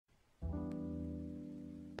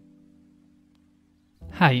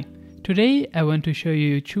Hi, today I want to show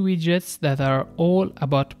you two widgets that are all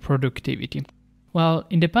about productivity. Well,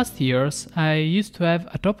 in the past years, I used to have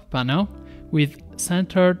a top panel with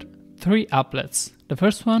centered three applets. The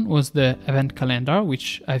first one was the event calendar,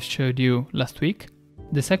 which I've showed you last week.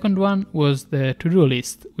 The second one was the to-do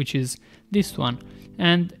list, which is this one.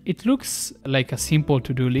 And it looks like a simple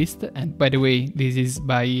to-do list. And by the way, this is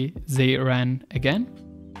by Zayran again.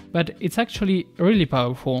 But it's actually really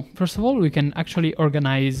powerful. First of all, we can actually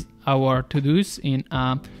organize our to-dos in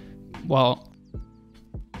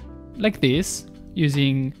like this,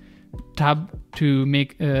 using tab to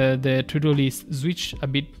make the to-do list switch a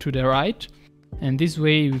bit to the right. And this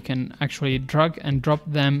way we can actually drag and drop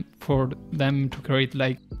them for them to create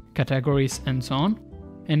like categories and so on.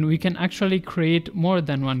 And we can actually create more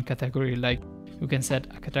than one category, like we can set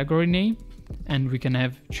a category name and we can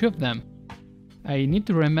have two of them. I need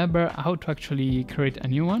to remember how to actually create a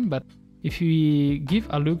new one, but if we give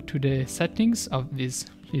a look to the settings of this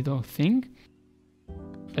little thing,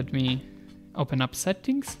 let me open up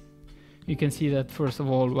settings. You can see that first of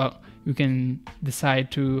all, you can decide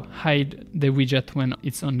to hide the widget when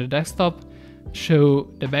it's on the desktop, show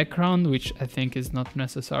the background, which I think is not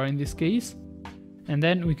necessary in this case. And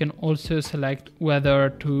then we can also select whether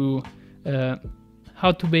to,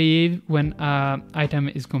 how to behave when an item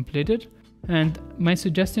is completed. And my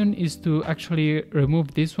suggestion is to actually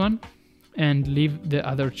remove this one and leave the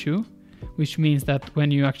other two, which means that when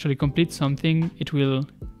you actually complete something, it will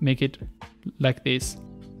make it like this.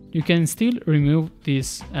 You can still remove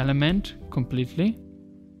this element completely.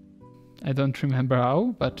 I don't remember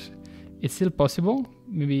how, but it's still possible.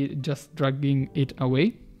 Maybe just dragging it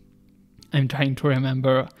away. I'm trying to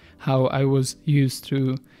remember how I was used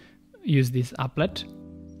to use this applet.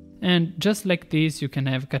 And just like this, you can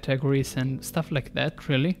have categories and stuff like that,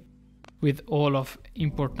 really, with all of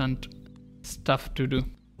important stuff to do,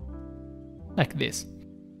 like this.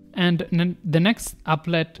 And the next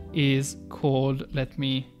applet is called, let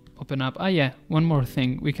me open up, one more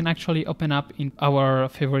thing. We can actually open up in our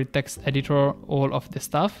favorite text editor all of the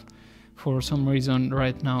stuff. For some reason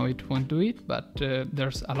right now it won't do it, but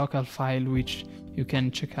there's a local file which you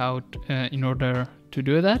can check out in order to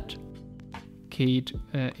do that. Kate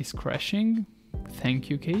is crashing. Thank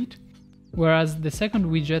you, Kate. Whereas the second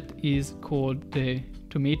widget is called the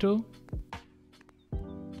tomato.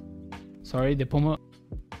 Sorry, the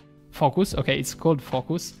focus. Okay, it's called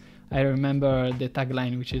focus. I remember the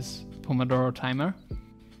tagline, which is Pomodoro timer,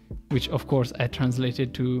 which of course I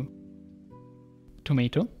translated to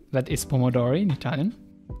tomato. That is Pomodoro in Italian.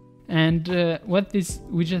 And what this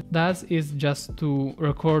widget does is just to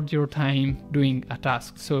record your time doing a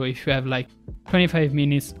task. So if you have like 25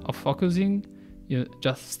 minutes of focusing, you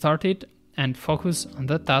just start it and focus on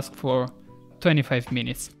that task for 25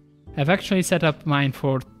 minutes. I've actually set up mine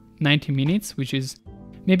for 90 minutes, which is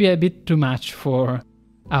maybe a bit too much for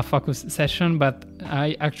a focus session, but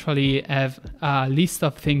I actually have a list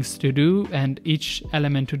of things to do, and each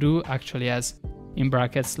element to do actually has in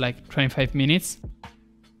brackets like 25 minutes.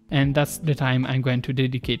 And that's the time I'm going to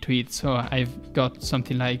dedicate to it. So I've got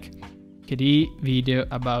something like KDE video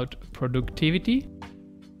about productivity,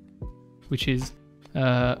 which is,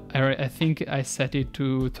 I think I set it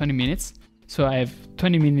to 20 minutes. So I have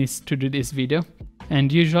 20 minutes to do this video.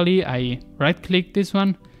 And usually I right click this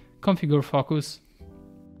one, configure focus,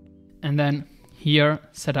 and then here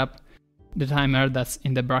set up the timer that's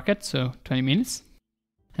in the bracket, so 20 minutes.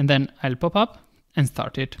 And then I'll pop up and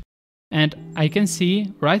start it. And I can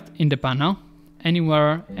see right in the panel,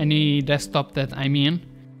 anywhere, any desktop that I'm in,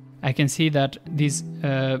 I can see that this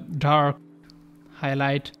dark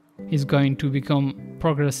highlight is going to become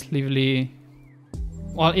progressively,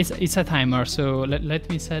 well, it's a timer, so let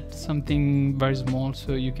me set something very small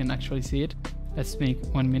so you can actually see it. Let's make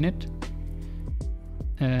 1 minute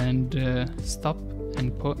and stop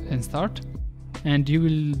and start. And you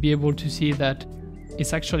will be able to see that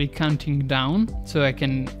it's actually counting down, so I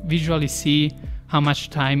can visually see how much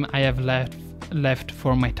time I have left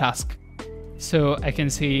for my task. So I can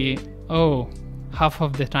see, oh, half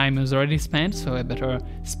of the time is already spent, so I better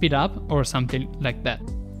speed up or something like that.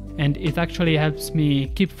 And it actually helps me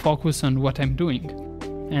keep focus on what I'm doing.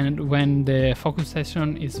 And when the focus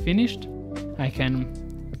session is finished, I can,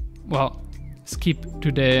 skip to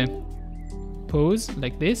the pause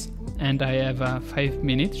like this, and I have a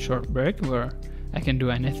 5-minute short break where I can do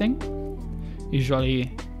anything.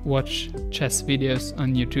 Usually watch chess videos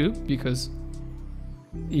on YouTube because,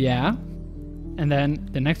 yeah. And then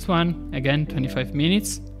the next one, again 25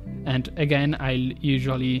 minutes. And again, I'll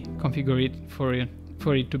usually configure it for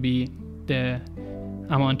it to be the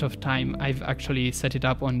amount of time I've actually set it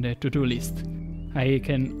up on the to-do list. I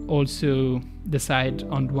can also decide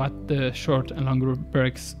on what the short and longer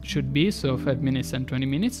breaks should be, so 5 minutes and 20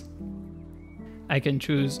 minutes. I can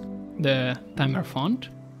choose the timer font.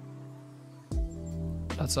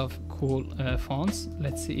 Lots of cool fonts.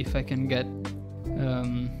 Let's see if I can get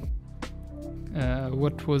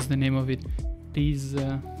what was the name of it? These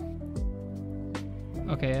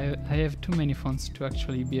okay, I have too many fonts to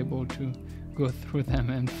actually be able to go through them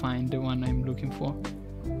and find the one I'm looking for.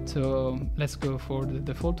 So let's go for the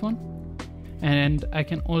default one. And I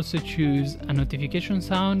can also choose a notification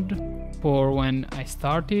sound for when I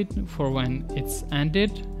started, for when it's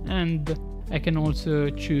ended, and I can also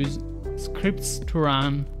choose scripts to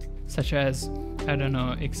run, such as, I don't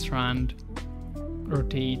know, extend,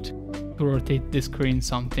 rotate, to rotate the screen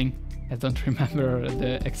something. I don't remember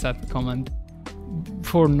the exact command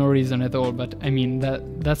for no reason at all, but I mean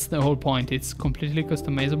that's the whole point. It's completely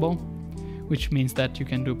customizable, which means that you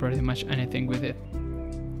can do pretty much anything with it.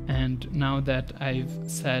 And now that I've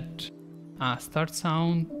set a start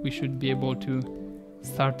sound, we should be able to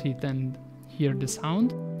start it and hear the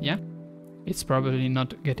sound. Yeah, it's probably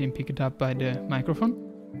not getting picked up by the microphone,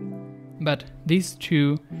 but these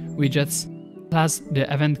two widgets plus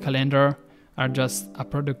the event calendar are just a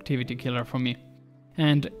productivity killer for me.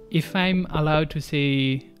 And if I'm allowed to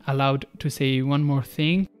say one more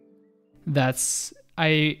thing, that's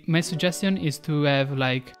my suggestion is to have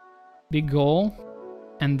like big goal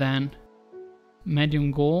and then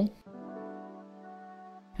medium goal.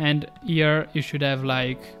 And here you should have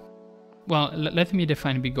like, well, let me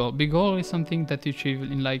define big goal. Big goal is something that you achieve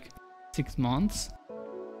in like 6 months.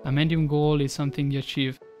 A medium goal is something you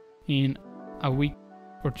achieve in a week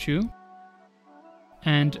or 2.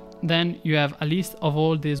 And then you have a list of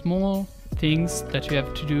all the small things that you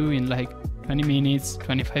have to do in like 20 minutes,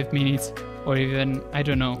 25 minutes, or even, I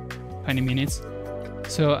don't know, 20 minutes.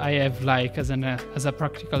 So I have like, as a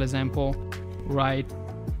practical example, write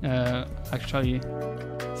actually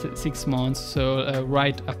 6 months. So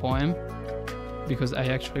write a poem, because I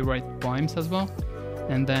actually write poems as well.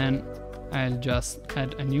 And then I'll just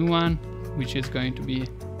add a new one, which is going to be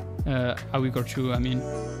a week or 2. I mean,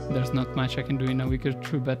 there's not much I can do in a week or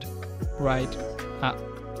 2, but write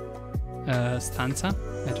a stanza.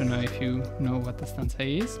 I don't know if you know what a stanza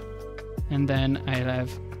is. And then I'll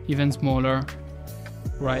have even smaller,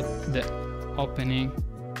 write the opening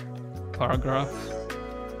paragraph.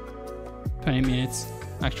 20 minutes,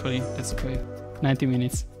 actually, let's go 90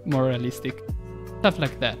 minutes, more realistic. Stuff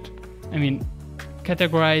like that. I mean,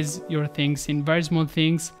 categorize your things in very small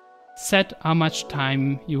things, set how much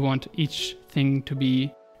time you want each thing to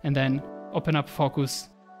be, and then open up focus,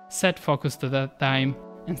 set focus to that time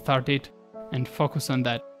and start it and focus on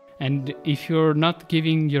that. And if you're not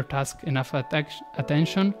giving your task enough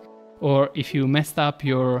attention, or if you messed up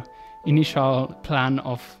your initial plan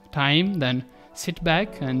of time, then sit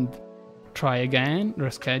back and try again,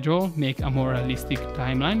 reschedule, make a more realistic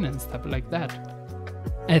timeline and stuff like that.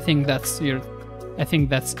 I think that's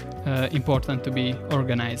important to be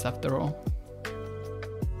organized after all.